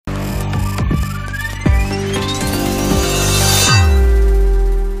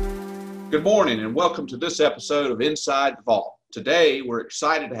Good morning and welcome to this episode of Inside the Vault. Today, we're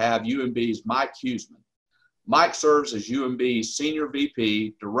excited to have UMB's Mike Huseman. Mike serves as UMB's Senior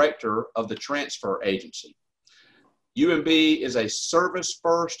VP, Director of the Transfer Agency. UMB is a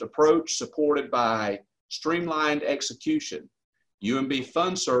service-first approach supported by streamlined execution. UMB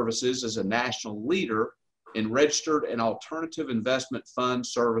Fund Services is a national leader in registered and alternative investment fund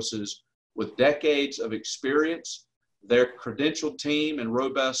services with decades of experience. Their credentialed team and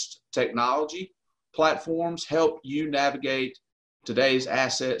robust technology platforms help you navigate today's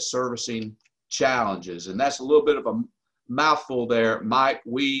asset servicing challenges. And that's a little bit of a mouthful there, Mike.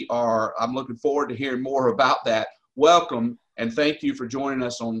 I'm looking forward to hearing more about that. Welcome, and thank you for joining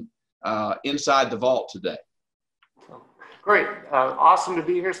us on Inside the Vault today. Great. Awesome to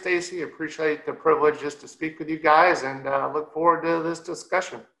be here, Stacy. Appreciate the privilege just to speak with you guys and look forward to this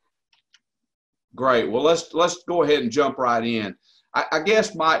discussion. Great. Well, let's go ahead and jump right in. I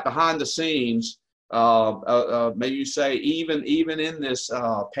guess, Mike, behind the scenes, maybe you say even in this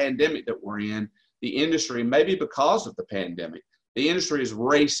pandemic that we're in, the industry, maybe because of the pandemic, the industry is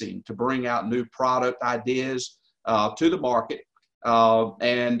racing to bring out new product ideas to the market.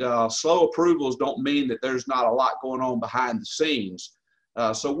 And slow approvals don't mean that there's not a lot going on behind the scenes.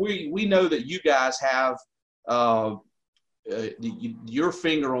 So we know that you guys have your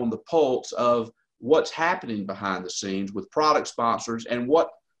finger on the pulse of what's happening behind the scenes with product sponsors and what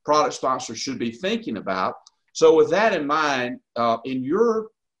product sponsors should be thinking about. So with that in mind, in your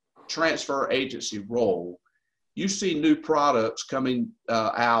transfer agency role, you see new products coming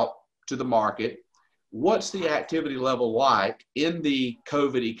out to the market. What's the activity level like in the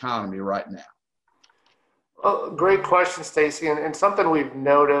COVID economy right now? Well, great question, Stacy, and something we've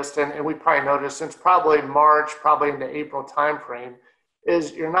noticed, and we probably noticed since probably March, probably into April timeframe,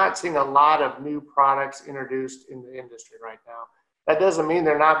 is you're not seeing a lot of new products introduced in the industry right now. That doesn't mean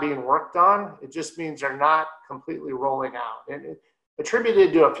they're not being worked on. It just means they're not completely rolling out. And it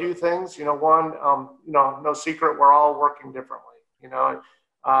attributed to a few things. One, no secret, we're all working differently.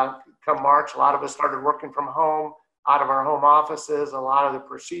 Come March, a lot of us started working from home, out of our home offices. A lot of the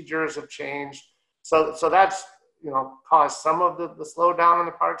procedures have changed. So that's, caused some of the slowdown in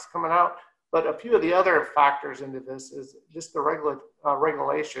the products coming out. But a few of the other factors into this is just the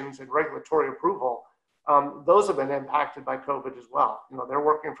regulations and regulatory approval. Those have been impacted by COVID as well. They're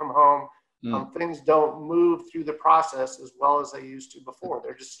working from home. Things don't move through the process as well as they used to before.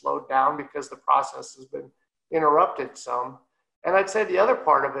 They're just slowed down because the process has been interrupted some. And I'd say the other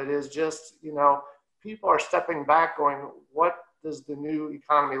part of it is just, people are stepping back going, what does the new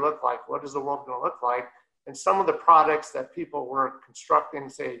economy look like? What is the world going to look like? And some of the products that people were constructing,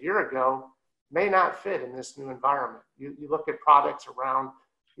 say, a year ago, may not fit in this new environment. You look at products around,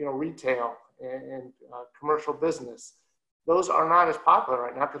 retail and commercial business. Those are not as popular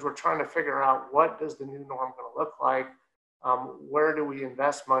right now because we're trying to figure out what does the new norm going to look like? Where do we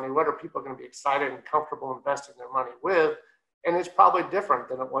invest money? What are people going to be excited and comfortable investing their money with? And it's probably different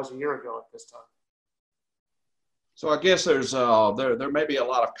than it was a year ago at this time. So I guess there's there may be a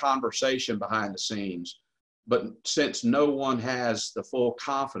lot of conversation behind the scenes, but since no one has the full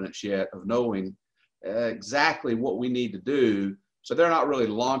confidence yet of knowing exactly what we need to do, so they're not really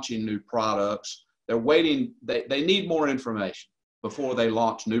launching new products. They're waiting. They need more information before they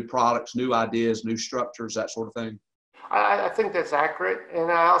launch new products, new ideas, new structures, that sort of thing. I think that's accurate,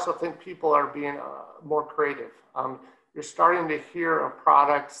 and I also think people are being more creative. You're starting to hear of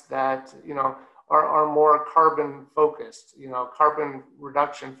products that are more carbon focused, carbon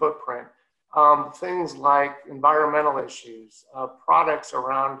reduction footprint. Things like environmental issues, products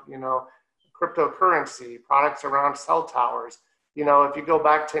around, cryptocurrency, products around cell towers. If you go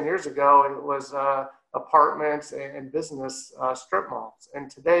back 10 years ago, it was apartments and business strip malls. And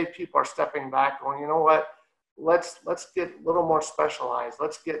today people are stepping back going, you know what, let's get a little more specialized.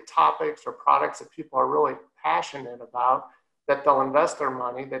 Let's get topics or products that people are really passionate about, that they'll invest their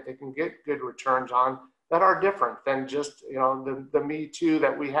money, that they can get good returns on, that are different than just, the Me Too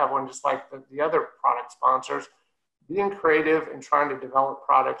that we have on just like the other product sponsors. Being creative and trying to develop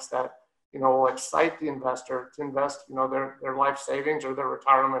products that, will excite the investor to invest, their life savings or their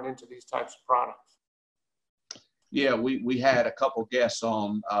retirement into these types of products. Yeah, we had a couple guests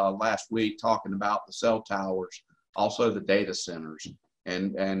on last week talking about the cell towers, also the data centers.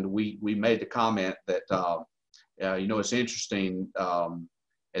 And we made the comment that, it's interesting,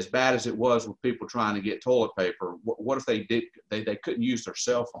 as bad as it was with people trying to get toilet paper, what if they couldn't use their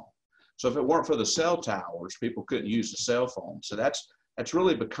cell phone? So if it weren't for the cell towers, people couldn't use the cell phone. So that's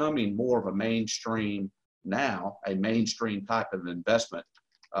really becoming more of a mainstream now, a mainstream type of investment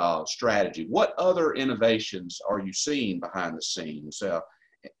strategy. What other innovations are you seeing behind the scenes?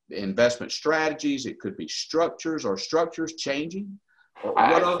 investment strategies. It could be structures or structures changing.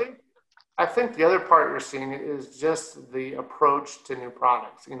 I think the other part you're seeing is just the approach to new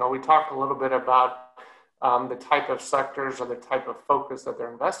products. You know, we talked a little bit about the type of sectors or the type of focus that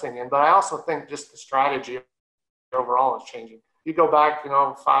they're investing in, but I also think just the strategy overall is changing. You go back,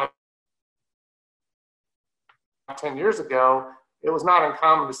 5-10 years ago, it was not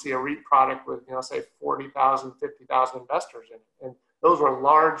uncommon to see a REIT product with, say 40,000, 50,000 investors in it. And those were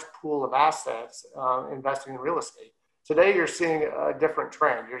large pool of assets investing in real estate. Today, you're seeing a different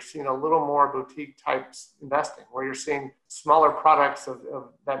trend. You're seeing a little more boutique types investing, where you're seeing smaller products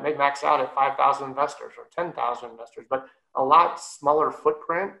that may max out at 5,000 investors or 10,000 investors, but a lot smaller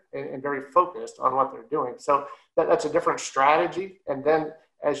footprint and very focused on what they're doing. So that's a different strategy. And then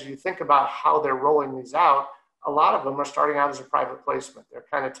as you think about how they're rolling these out, a lot of them are starting out as a private placement. They're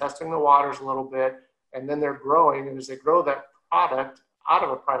kind of testing the waters a little bit, and then they're growing. And as they grow that product out of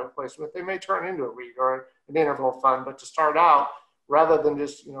a private placement, they may turn into a REIT or an interval fund. But to start out, rather than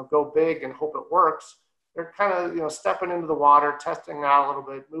just go big and hope it works, they're kind of stepping into the water, testing out a little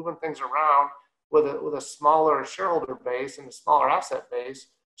bit, moving things around with a smaller shareholder base and a smaller asset base,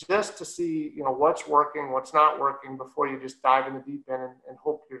 just to see what's working, what's not working, before you just dive in the deep end and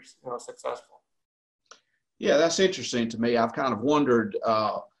hope you're successful. Yeah, that's interesting to me. I've kind of wondered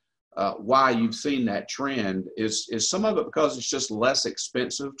why you've seen that trend. Is some of it because it's just less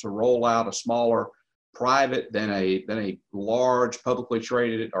expensive to roll out a smaller private than a large publicly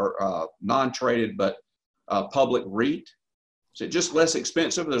traded or non-traded but public REIT? Is it just less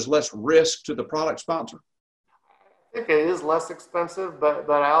expensive? There's less risk to the product sponsor? I think it is less expensive, but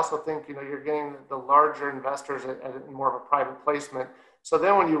I also think you're getting the larger investors at more of a private placement. So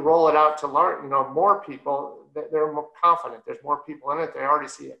then when you roll it out to more people, they're more confident. There's more people in it. They already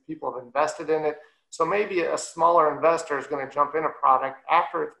see it. People have invested in it. So maybe a smaller investor is going to jump in a product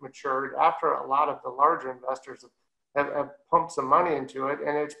after it's matured, after a lot of the larger investors have pumped some money into it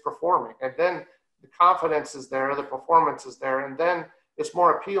and it's performing. And then the confidence is there, the performance is there, and then it's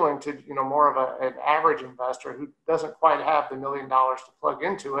more appealing to more of an average investor who doesn't quite have the $1 million to plug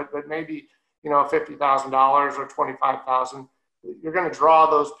into it, but maybe $50,000 or $25,000. You're going to draw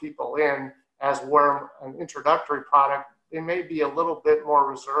those people in, as where an introductory product, they may be a little bit more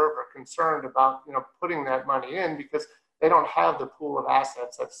reserved or concerned about putting that money in because they don't have the pool of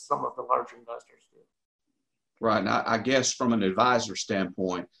assets that some of the larger investors do. Right. And I guess from an advisor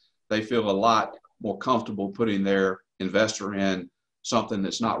standpoint, they feel a lot more comfortable putting their investor in something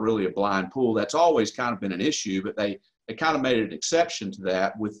that's not really a blind pool. That's always kind of been an issue, but they kind of made an exception to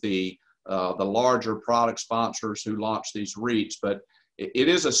that with the larger product sponsors who launch these REITs. But it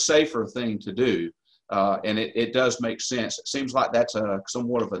is a safer thing to do, and it does make sense. It seems like that's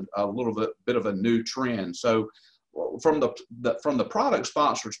somewhat of a little bit of a new trend. So from the product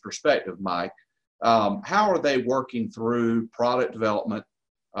sponsor's perspective, Mike, how are they working through product development,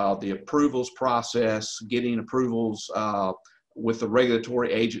 the approvals process, getting approvals with the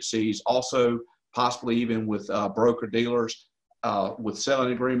regulatory agencies, also possibly even with broker dealers, with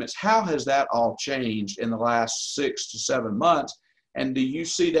selling agreements? How has that all changed in the last 6 to 7 months? And do you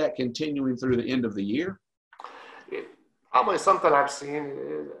see that continuing through the end of the year? Probably something I've seen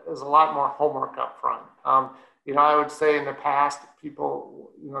is a lot more homework up front. I would say in the past,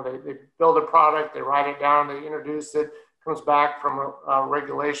 people, they build a product, they write it down, they introduce it, comes back from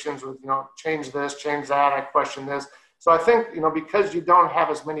regulations with, change this, change that, I question this. So I think, because you don't have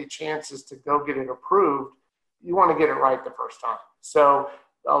as many chances to go get it approved, you want to get it right the first time. So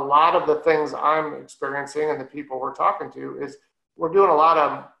a lot of the things I'm experiencing and the people we're talking to is we're doing a lot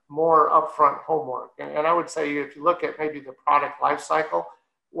of more upfront homework. And I would say if you look at maybe the product life cycle,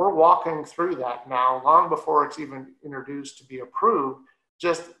 we're walking through that now long before it's even introduced to be approved,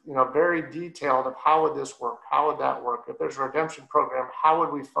 just very detailed of how would this work? How would that work? If there's a redemption program, how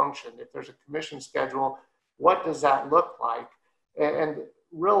would we function? If there's a commission schedule, what does that look like? And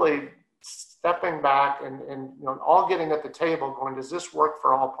really stepping back and all getting at the table going, does this work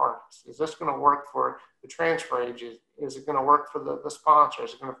for all parties? Is this going to work for the transfer agent? Is it going to work for the sponsor?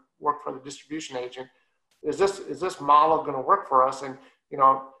 Is it going to work for the distribution agent? Is this model going to work for us? And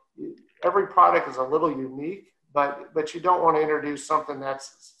every product is a little unique, but you don't want to introduce something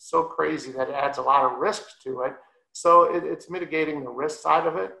that's so crazy that it adds a lot of risks to it. So it's mitigating the risk side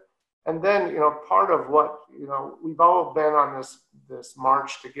of it. And then, part of what, we've all been on this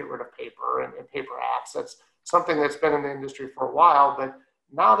march to get rid of paper and paper apps. That's something that's been in the industry for a while. But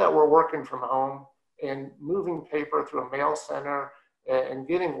now that we're working from home and moving paper through a mail center and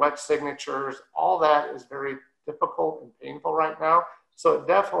getting wet signatures, all that is very difficult and painful right now. So it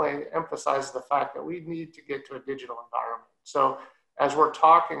definitely emphasizes the fact that we need to get to a digital environment. So as we're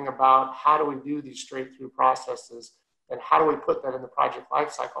talking about how do we do these straight through processes and how do we put that in the project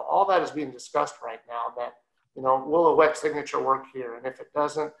lifecycle, all that is being discussed right now. That, will a wet signature work here? And if it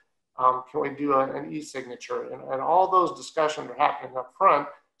doesn't, can we do an e-signature? And all those discussions are happening up front.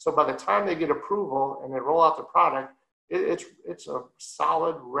 So by the time they get approval and they roll out the product, it's a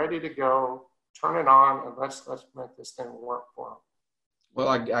solid, ready to go, turn it on, and let's make this thing work for them. Well,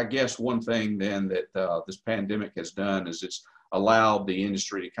 I guess one thing then that this pandemic has done is it's allowed the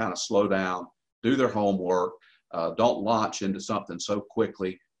industry to kind of slow down, do their homework, don't launch into something so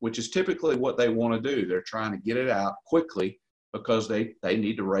quickly, which is typically what they want to do. They're trying to get it out quickly because they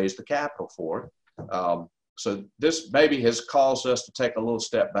need to raise the capital for it. So this maybe has caused us to take a little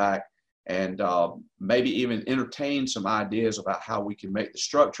step back and maybe even entertain some ideas about how we can make the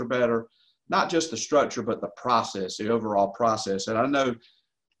structure better. Not just the structure, but the process, the overall process. And I know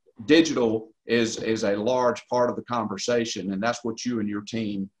digital is a large part of the conversation, and that's what you and your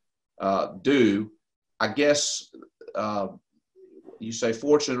team do. I guess you say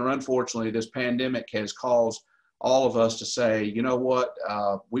fortunately or unfortunately, this pandemic has caused all of us to say, you know what,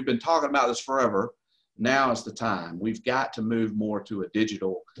 we've been talking about this forever. Now is the time. We've got to move more to a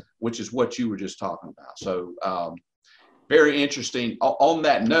digital, which is what you were just talking about. So very interesting. On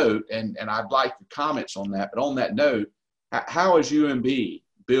that note, and I'd like your comments on that, but on that note, how is UMB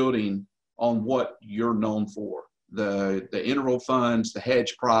building on what you're known for? The interval funds, the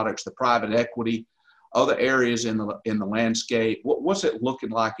hedge products, the private equity, other areas in the landscape. What's it looking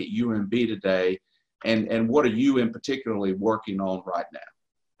like at UMB today, and what are you in particularly working on right now?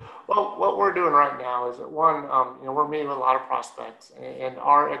 Well, what we're doing right now is that one, we're meeting with a lot of prospects, and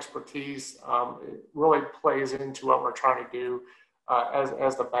our expertise really plays into what we're trying to do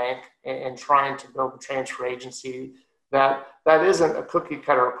as the bank, and trying to build a transfer agency that isn't a cookie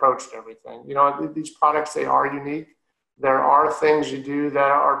cutter approach to everything. These products, they are unique. There are things you do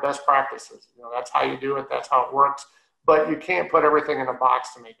that are best practices. That's how you do it. That's how it works. But you can't put everything in a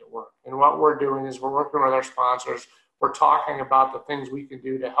box to make it work. And what we're doing is we're working with our sponsors. We're talking about the things we can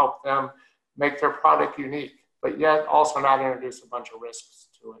do to help them make their product unique, but yet also not introduce a bunch of risks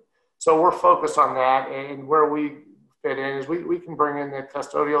to it. So we're focused on that, and where we fit in is we can bring in the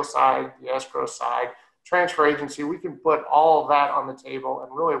custodial side, the escrow side, transfer agency. We can put all of that on the table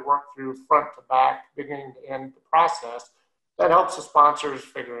and really work through front to back, beginning to end the process that helps the sponsors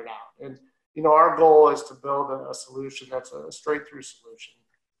figure it out. And, our goal is to build a solution that's a straight through solution.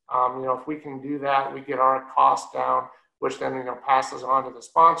 If we can do that, we get our costs down, which then, passes on to the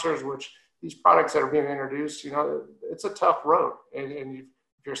sponsors, which these products that are being introduced, it's a tough road. And if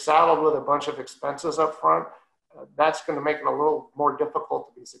you're saddled with a bunch of expenses up front, that's going to make it a little more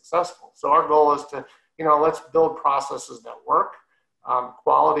difficult to be successful. So our goal is to, let's build processes that work.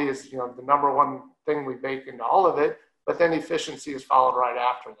 Quality is, the number one thing we bake into all of it, but then efficiency is followed right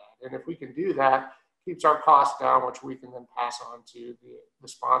after that. And if we can do that, keeps our costs down, which we can then pass on to the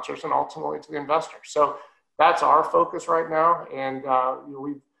sponsors and ultimately to the investors. So that's our focus right now. And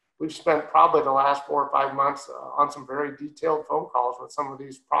we've spent probably the last 4 or 5 months on some very detailed phone calls with some of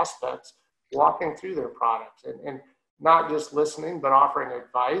these prospects, walking through their products and not just listening, but offering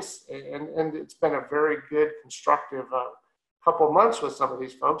advice. And it's been a very good, constructive couple of months with some of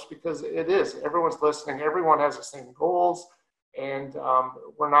these folks, because everyone's listening. Everyone has the same goals. And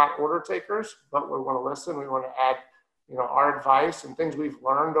we're not order takers, but we want to listen. We want to add, our advice and things we've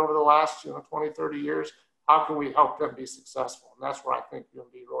learned over the last, 20, 30 years. How can we help them be successful? And that's where I think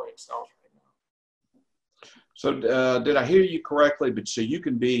UMB really excels right now. So did I hear you correctly? But so you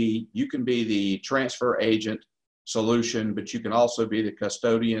can be the transfer agent solution, but you can also be the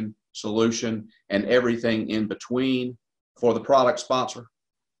custodian solution and everything in between for the product sponsor?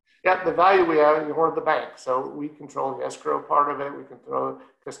 Yeah, the value we have, we're the bank. So we control the escrow part of it. We can throw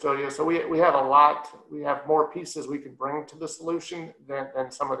custodial. So we have a lot, we have more pieces we can bring to the solution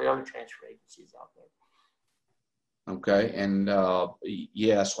than some of the other transfer agencies out there. Okay. And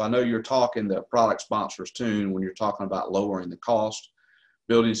yes, I know you're talking the product sponsors tune when you're talking about lowering the cost,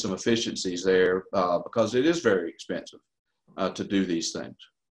 building some efficiencies there, because it is very expensive to do these things.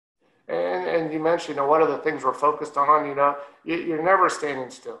 And you mentioned, what are the things we're focused on? You're never standing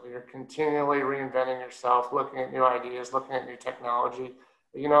still. You're continually reinventing yourself, looking at new ideas, looking at new technology.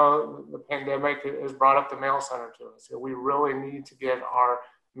 The pandemic has brought up the mail center to us. We really need to get our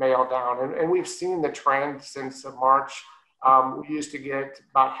mail down. And we've seen the trend since March. We used to get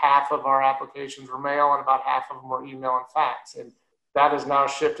about half of our applications were mail and about half of them were email and fax. And that has now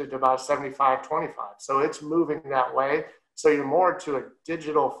shifted to about 75-25. So it's moving that way. So you're more to a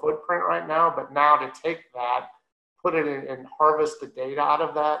digital footprint right now, but now to take that, put it in and harvest the data out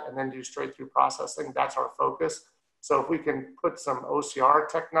of that and then do straight through processing, that's our focus. So if we can put some OCR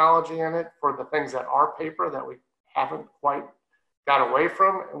technology in it for the things that are paper that we haven't quite got away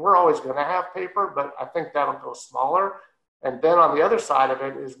from, and we're always going to have paper, but I think that'll go smaller. And then on the other side of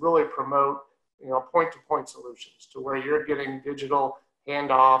it is really promote, point-to-point solutions to where you're getting digital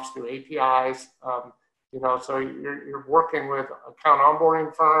handoffs through APIs. So you're working with account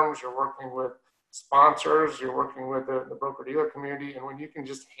onboarding firms, you're working with sponsors, you're working with the broker-dealer community, and when you can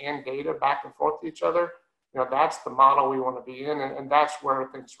just hand data back and forth to each other, that's the model we want to be in, and that's where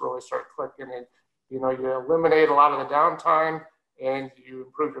things really start clicking. And you eliminate a lot of the downtime, and you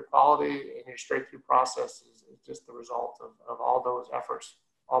improve your quality, and your straight-through process is just the result of all those efforts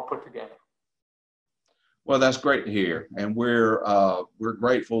all put together. Well, that's great to hear, and we're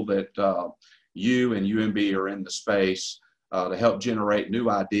grateful that you and UMB are in the space to help generate new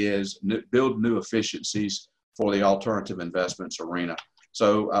ideas, build new efficiencies for the alternative investments arena.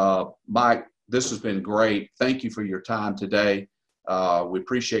 So, Mike, this has been great. Thank you for your time today. We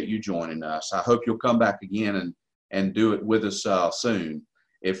appreciate you joining us. I hope you'll come back again and do it with us soon.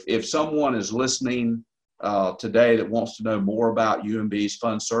 If someone is listening today that wants to know more about UMB's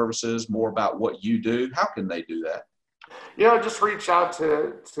fund services, more about what you do, how can they do that? Just reach out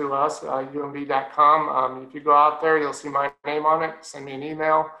to us, umb.com. If you go out there, you'll see my name on it. Send me an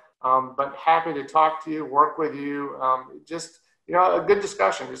email. But happy to talk to you, work with you. A good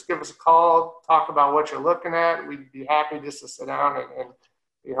discussion. Just give us a call, talk about what you're looking at. We'd be happy just to sit down and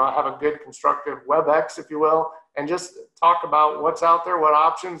have a good constructive WebEx, if you will, and just talk about what's out there, what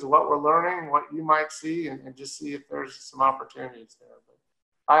options, what we're learning, what you might see, and just see if there's some opportunities there.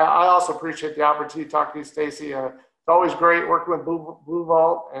 But I also appreciate the opportunity to talk to you, Stacy. It's always great working with Blue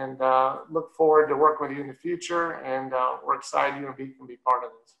Vault, and look forward to working with you in the future. And we're excited UMB can be part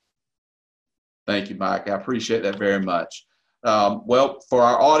of this. Thank you, Mike. I appreciate that very much. Well, for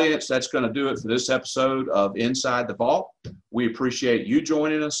our audience, that's going to do it for this episode of Inside the Vault. We appreciate you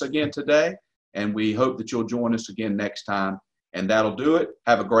joining us again today, and we hope that you'll join us again next time. And that'll do it.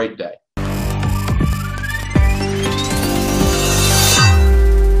 Have a great day.